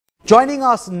Joining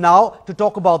us now to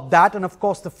talk about that and of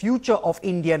course the future of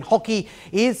Indian hockey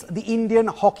is the Indian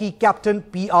hockey captain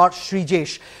PR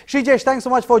Sreejesh. Sreejesh, thanks so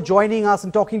much for joining us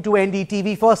and talking to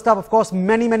NDTV. First up, of course,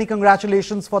 many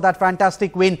congratulations for that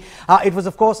fantastic win. It was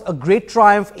of course a great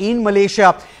triumph in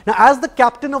Malaysia. Now, as the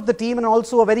captain of the team and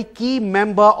also a very key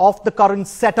member of the current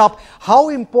setup, how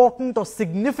important or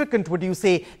significant would you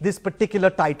say this particular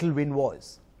title win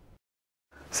was?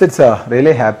 So it's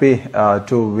really happy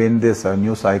to win this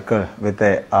new cycle with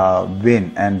a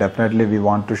win, and definitely we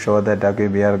want to show that okay,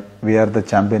 we are the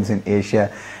champions in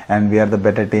Asia and we are the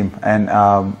better team, and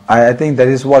I think that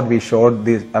is what we showed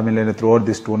this. I mean, throughout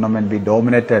this tournament we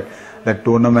dominated the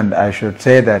tournament. I should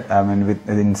say that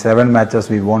in 7 matches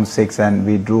we won 6 and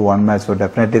we drew 1 match. So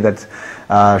definitely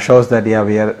that shows that yeah,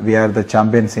 we are the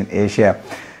champions in Asia.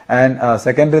 And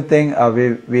secondary thing,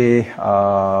 we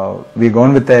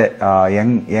gone with a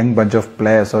young bunch of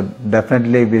players. So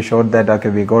definitely we showed that okay,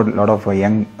 we got a lot of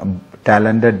young,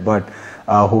 talented, but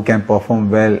who can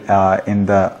perform well in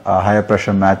the higher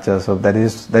pressure matches. So that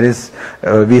is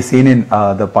we seen in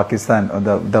the Pakistan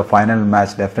the final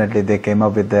match. Definitely they came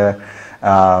up with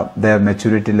their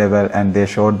maturity level and they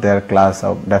showed their class.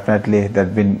 So definitely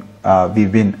that we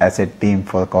win as a team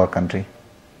for our country.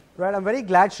 Right, I'm very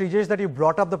glad, Sreejesh, that you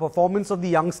brought up the performance of the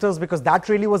youngsters, because that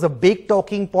really was a big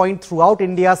talking point throughout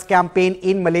India's campaign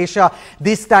in Malaysia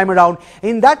this time around.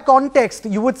 In that context,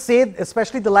 you would say,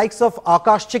 especially the likes of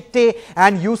Akash Chikte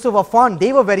and Yusuf Afan,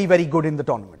 they were very good in the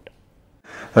tournament.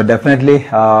 So definitely,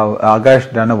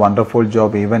 Akash done a wonderful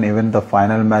job. Even the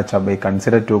final match, we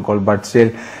considered 2 goals, but still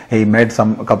he made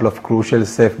a couple of crucial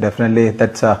saves. Definitely,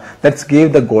 that's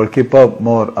give the goalkeeper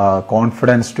more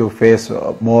confidence to face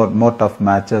more tough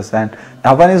matches. And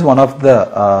Afan is one of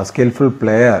the skillful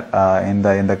player in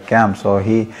the camp. So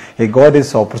he got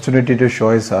his opportunity to show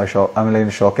his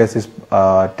showcase his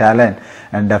talent,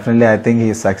 and definitely I think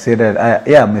he succeeded.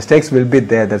 Yeah, mistakes will be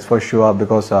there, that's for sure,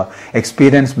 because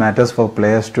experience matters for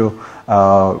players to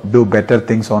do better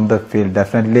things on the field.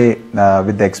 Definitely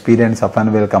with the experience,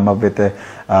 Afan will come up with a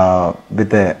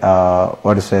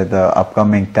the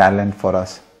upcoming talent for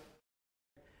us.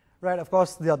 Right, of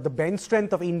course, the bench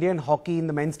strength of Indian hockey in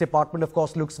the men's department, of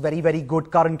course, looks very good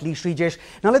currently, Sreejesh.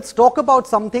 Now, let's talk about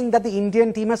something that the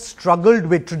Indian team has struggled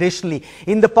with traditionally.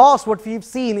 In the past, what we've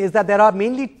seen is that there are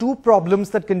mainly 2 problems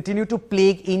that continue to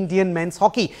plague Indian men's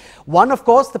hockey. One, of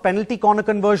course, the penalty corner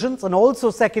conversions, and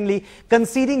also, secondly,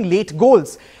 conceding late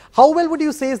goals. How well would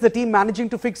you say is the team managing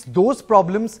to fix those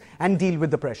problems and deal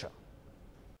with the pressure?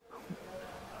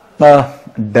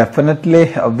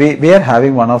 Definitely, we are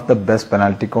having one of the best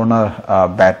penalty corner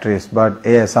batteries, but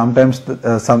yeah, sometimes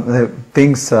some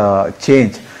things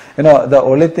change. You know, the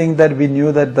only thing that we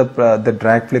knew that the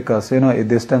drag flickers, you know,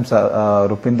 this time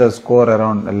Rupinder scored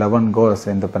around 11 goals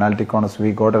in the penalty corners.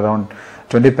 We got around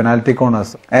 20 penalty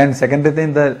corners. And secondary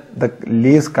thing, the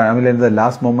least, in the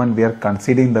last moment we are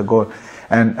conceding the goal.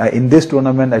 And in this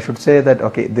tournament, I should say that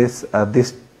okay, this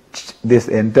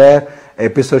entire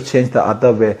episode changed the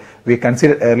other way. We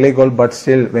conceded early goal, but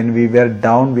still when we were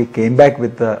down, we came back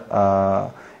with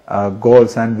the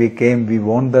goals and we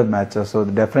won the matches. So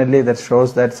definitely that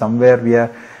shows that somewhere we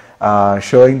are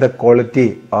showing the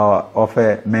quality of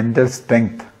a mental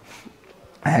strength,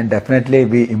 and definitely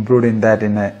we improved in that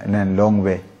in a long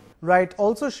way. Right.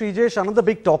 Also, Sreejesh, another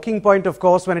big talking point, of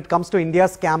course, when it comes to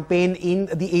India's campaign in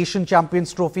the Asian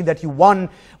Champions Trophy that you won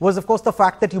was, of course, the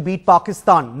fact that you beat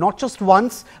Pakistan, not just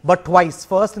once, but twice.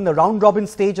 First in the round-robin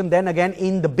stage and then again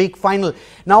in the big final.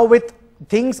 Now, with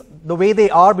things the way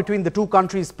they are between the 2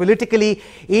 countries politically,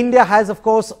 India has, of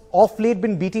course, of late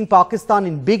been beating Pakistan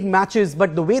in big matches.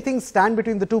 But the way things stand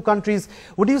between the 2 countries,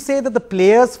 would you say that the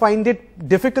players find it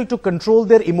difficult to control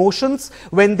their emotions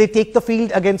when they take the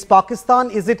field against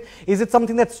Pakistan? Is it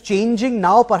something that's changing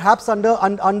now, perhaps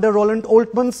under Roland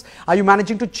Oltmans? Are you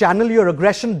managing to channel your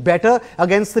aggression better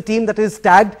against the team that is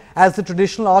tagged as the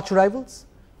traditional arch rivals?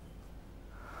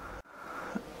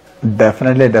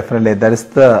 Definitely. That is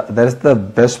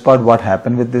the best part. What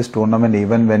happened with this tournament,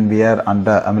 even when we are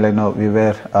under, we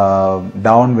were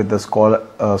down with the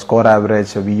score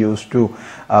average. We used to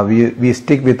we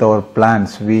stick with our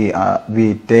plans. We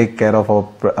take care of our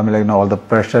all the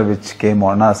pressure which came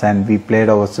on us, and we played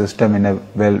our system in a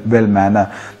well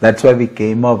manner. That's why we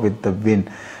came up with the win.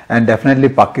 And definitely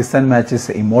Pakistan match is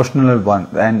an emotional one,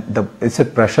 and it's a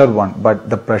pressure one, but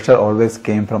the pressure always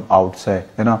came from outside.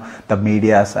 You know, the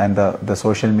medias and the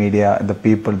social media, the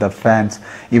people, the fans,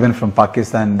 even from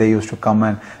Pakistan, they used to come,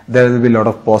 and there will be a lot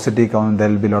of positive comments, there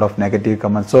will be a lot of negative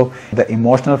comments. So the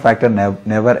emotional factor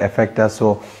never affect us.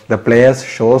 So the players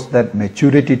shows that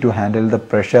maturity to handle the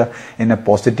pressure in a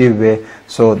positive way.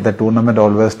 So the tournament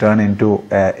always turn into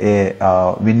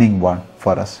a winning one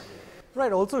for us.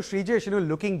 Right. Also, Sreejesh,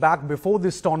 looking back before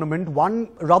this tournament, one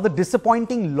rather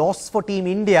disappointing loss for Team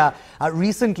India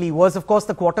recently was, of course,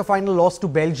 the quarter-final loss to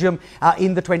Belgium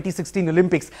in the 2016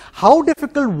 Olympics. How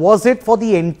difficult was it for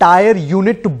the entire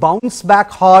unit to bounce back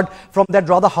hard from that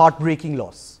rather heartbreaking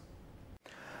loss?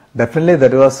 Definitely,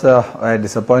 that was a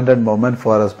disappointed moment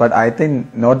for us. But I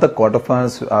think not the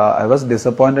quarterfinals. I was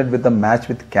disappointed with the match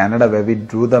with Canada, where we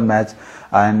drew the match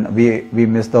and we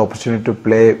missed the opportunity to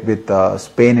play with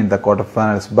Spain in the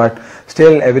quarterfinals. But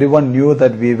still, everyone knew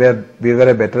that we were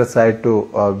a better side to.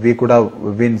 We could have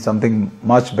win something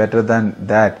much better than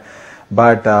that.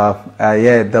 But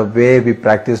yeah, the way we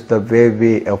practiced, the way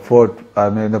we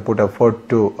put effort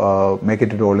to make it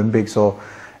to the Olympics. So,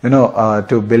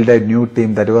 to build a new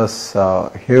team, that was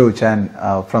huge, and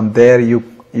from there you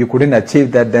couldn't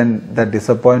achieve that. Then that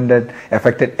disappointment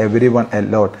affected everyone a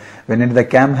lot. When the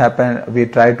camp happened, we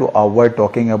tried to avoid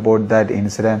talking about that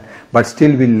incident, but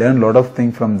still we learned a lot of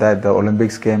things from that, the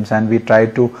Olympics games, and we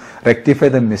tried to rectify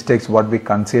the mistakes what we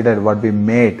considered, what we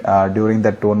made during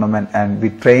the tournament, and we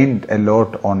trained a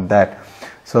lot on that.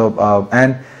 So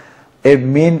and a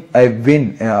win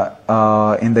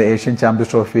in the Asian Champions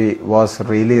Trophy was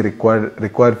really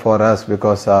required for us,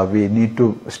 because we need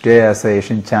to stay as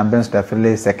Asian champions.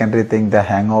 Definitely, secondary thing, the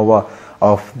hangover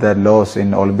of the loss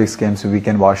in Olympics games, we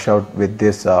can wash out with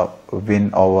this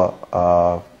win over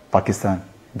Pakistan,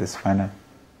 this final.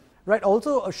 Right.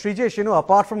 Also, Sreejesh,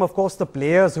 apart from, of course, the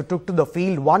players who took to the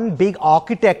field, one big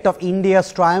architect of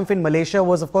India's triumph in Malaysia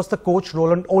was, of course, the coach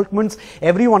Roland Oltmans.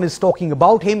 Everyone is talking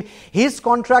about him. His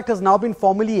contract has now been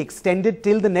formally extended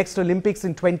till the next Olympics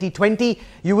in 2020.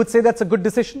 You would say that's a good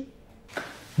decision?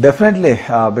 Definitely,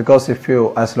 because if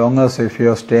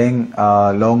you're staying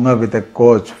longer with a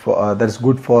coach, that's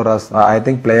good for us. I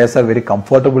think players are very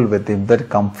comfortable with him. That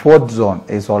comfort zone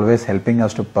is always helping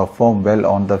us to perform well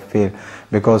on the field.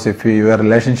 Because if your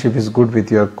relationship is good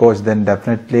with your coach, then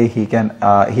definitely he can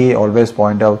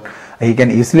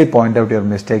easily point out your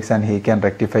mistakes, and he can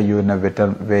rectify you in a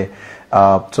better way.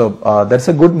 So that's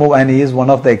a good move, and he is one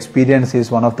of the experienced, he is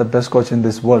one of the best coaches in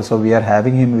this world. So we are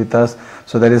having him with us.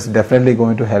 So that is definitely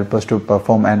going to help us to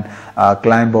perform and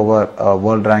climb our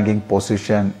world ranking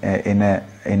position in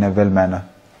a well manner.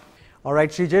 All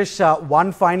right, Sreejesh,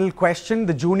 one final question.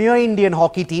 The junior Indian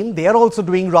hockey team, they are also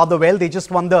doing rather well. They just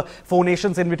won the Four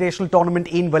Nations Invitational Tournament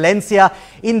in Valencia.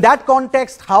 In that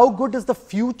context, how good does the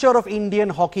future of Indian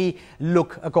hockey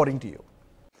look, according to you?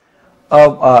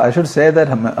 I should say that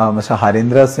Mr.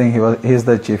 Harindra Singh, he is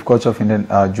the chief coach of Indian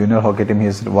junior hockey team. He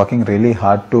is working really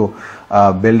hard to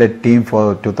build a team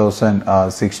for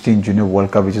 2016 Junior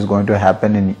World Cup, which is going to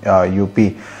happen in UP.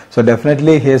 So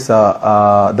definitely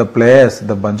the players,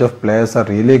 the bunch of players are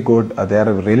really good. They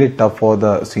are really tough for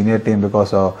the senior team,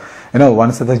 because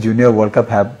once the Junior World Cup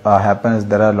happens,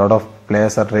 there are a lot of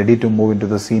players are ready to move into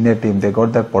the senior team. They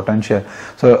got that potential.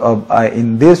 So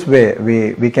in this way,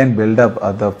 we can build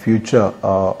up the future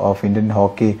of Indian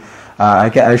hockey.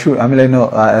 As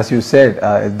you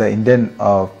said, the Indian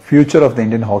future of the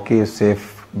Indian hockey is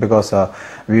safe, because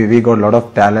we got a lot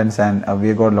of talents, and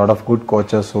we got a lot of good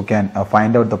coaches who can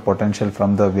find out the potential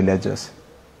from the villages.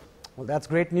 Well, that's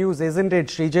great news, isn't it,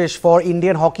 Sreejesh, for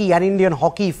Indian hockey and Indian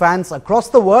hockey fans across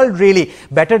the world, really.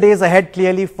 Better days ahead,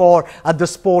 clearly, for the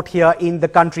sport here in the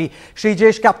country.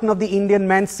 Sreejesh, captain of the Indian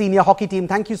men's senior hockey team,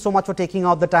 thank you so much for taking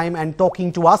out the time and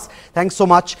talking to us. Thanks so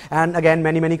much. And again,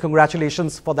 many, many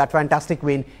congratulations for that fantastic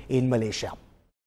win in Malaysia.